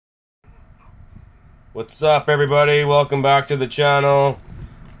What's up, everybody? Welcome back to the channel.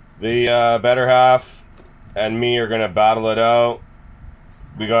 The better half and me are gonna battle it out.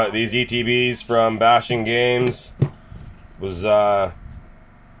 We got these ETBs from Bashing Games. Was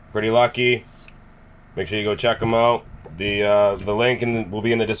pretty lucky. Make sure you go check them out. The link will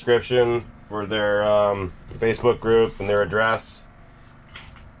be in the description for their Facebook group and their address,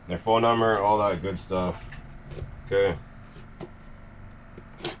 their phone number, all that good stuff. Okay.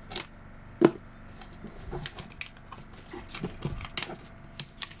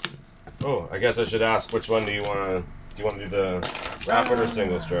 Oh, I guess I should ask, which one do you want to do, the rapid or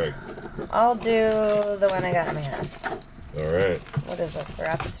single strike? I'll do the one I got in my hand. Alright. What is this, the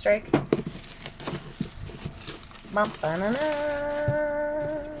rapid strike? Ba-na-na.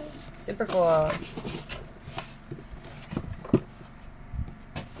 Super cool.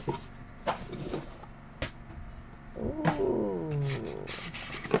 Ooh.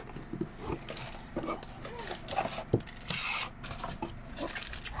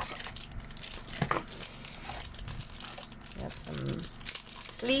 Got some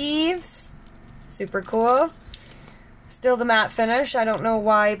sleeves. Super cool. Still the matte finish. I don't know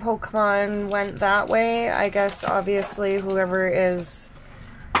why Pokemon went that way. I guess obviously whoever is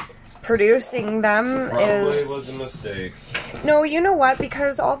producing them probably was a mistake. No, you know what?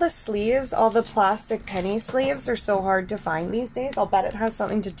 Because all the sleeves, all the plastic penny sleeves are so hard to find these days. I'll bet it has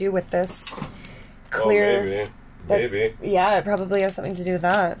something to do with this clear. Oh, maybe. Yeah, it probably has something to do with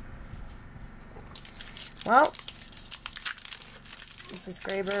that. Well, Mrs.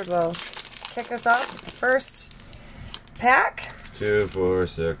 Graybird will kick us off. First pack. 2, 4,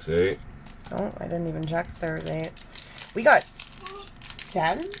 6, 8. Oh, I didn't even check if there was 8. We got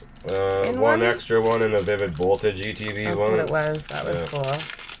 10. One extra one and a Vivid Voltage ETB That's one. what it was. That was cool.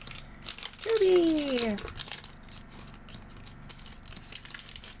 Kirby.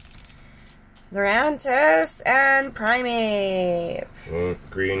 Lurantis and Primate.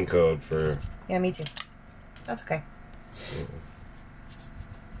 Green code for... Yeah, me too. That's okay.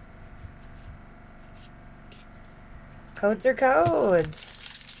 Codes are codes.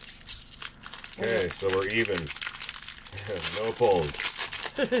 Okay, so we're even. No pulls.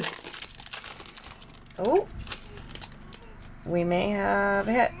 Oh. We may have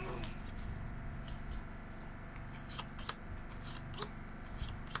a hit.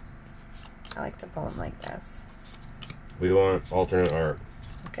 I like to pull them like this. We want alternate art.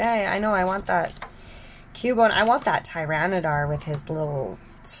 Okay, I know. I want that Cubone. I want that Tyrannodar with his little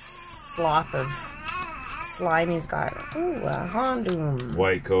slop of slime he's got. Ooh, a Houndoom.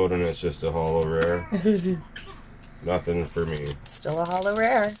 White code and it's just a holo rare. Nothing for me. Still a holo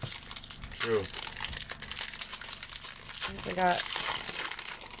rare. True. We got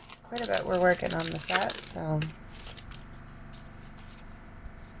quite a bit we're working on the set, so.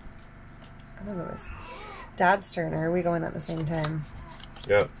 I think it was Dad's turn, or are we going at the same time?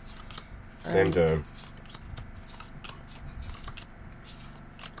 Yep. Same time.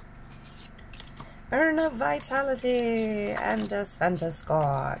 Burn of Vitality and a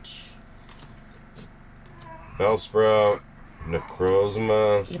Scotch. Bellsprout,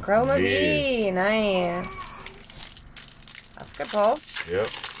 Necrozma V. Nice. That's a good pull. Yep.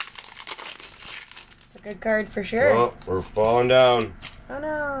 It's a good card for sure. Oh, we're falling down. Oh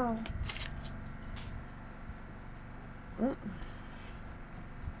no.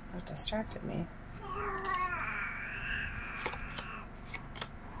 That distracted me.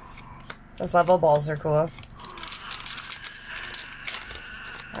 Those level balls are cool.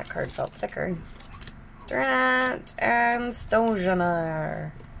 That card felt thicker. Durant and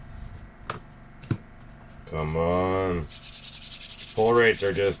Stonegener. Come on. Pull rates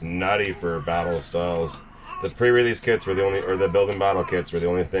are just nutty for battle styles. The pre-release kits were the only, or the building battle kits were the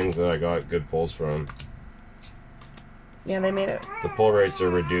only things that I got good pulls from. Yeah, they made it. The pull rates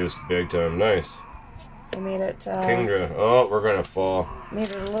are reduced big time. Nice. They made it. Kingdra. Oh, we're gonna fall. Made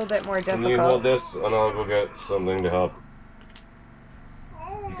it a little bit more difficult. Can you hold this and I'll go get something to help?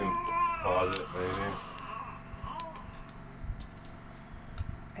 You can pause it, maybe.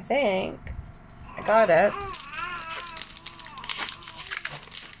 I think I got it.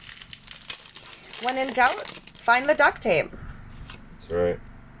 When in doubt, find the duct tape. That's right.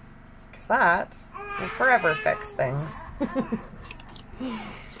 Because that will forever fix things.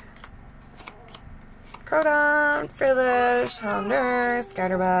 Crodon, Frillish, Honder,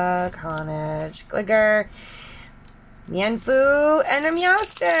 Scatterbug, Honage, Gligger, Mon-Thu, and a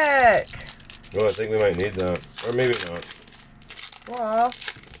Meowstic. Oh, I think we might need that. Or maybe not. Cool.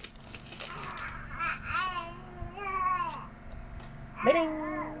 Ba-ding.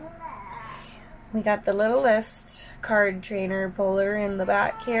 We got the little list card trainer puller in the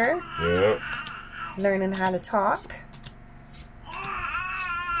back here. Yeah. learning how to talk.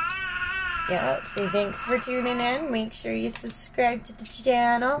 Yeah, say thanks for tuning in. Make sure you subscribe to the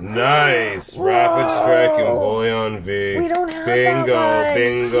channel. Nice. Whoa. Rapid strike and bullion V. We don't have bingo, that one.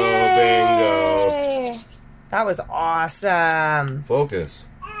 bingo, Yay. bingo. That was awesome. Focus.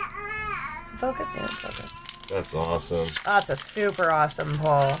 Focus, yeah, focus. That's awesome. That's a super awesome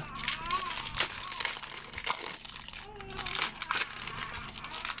pull.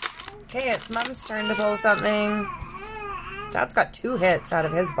 Okay, it's Mom's turn to pull something. Dad's got 2 hits out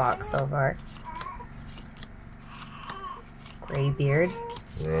of his box so far. Graybeard.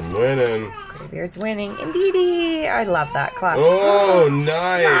 I'm winning. Graybeard's winning. Indeedy! I love that class. Oh,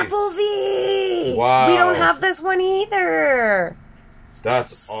 nice. Flapple V! Wow. We don't have this one either.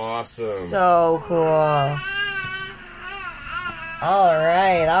 That's awesome. So cool.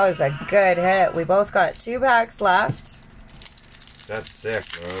 Alright, that was a good hit. We both got 2 packs left. That's sick,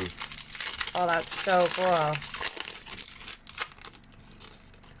 man. Oh, that's so cool.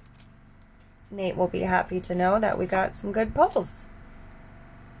 Nate will be happy to know that we got some good pulls.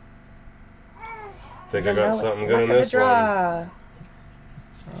 Think I got something good in this one.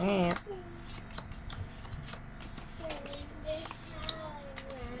 Alright.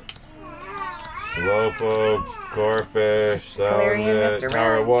 Slowpoke, Gorefish, Galarian, Salamence, Mr.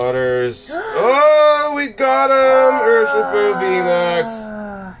 Tower Red. Waters. Oh, we got him! Urshifu VMAX.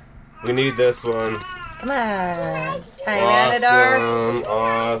 We need this one. Come on. Tyranitar.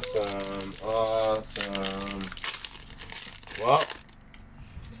 Awesome. Well,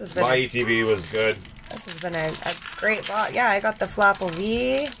 This has been my ETB was good. This has been a great lot. Yeah, I got the Flapple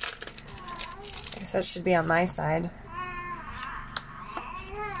V. I guess that should be on my side.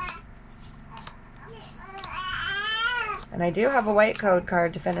 And I do have a white code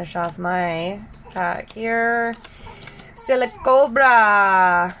card to finish off my pack here.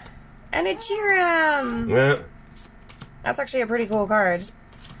 Silicobra. And a Cheeram. Yeah. That's actually a pretty cool card.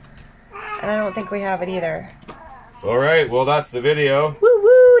 And I don't think we have it either. Alright, well that's the video. Woo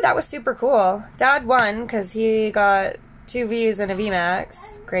woo! That was super cool. Dad won because he got 2 Vs and a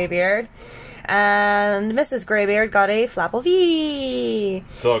VMAX, Graybeard. And Mrs. Graybeard got a Flapple V.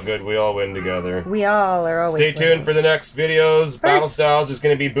 It's all good, we all win together. We all are always Stay tuned winning. for the next videos. Battle Styles is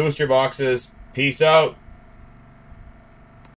going to be booster boxes. Peace out.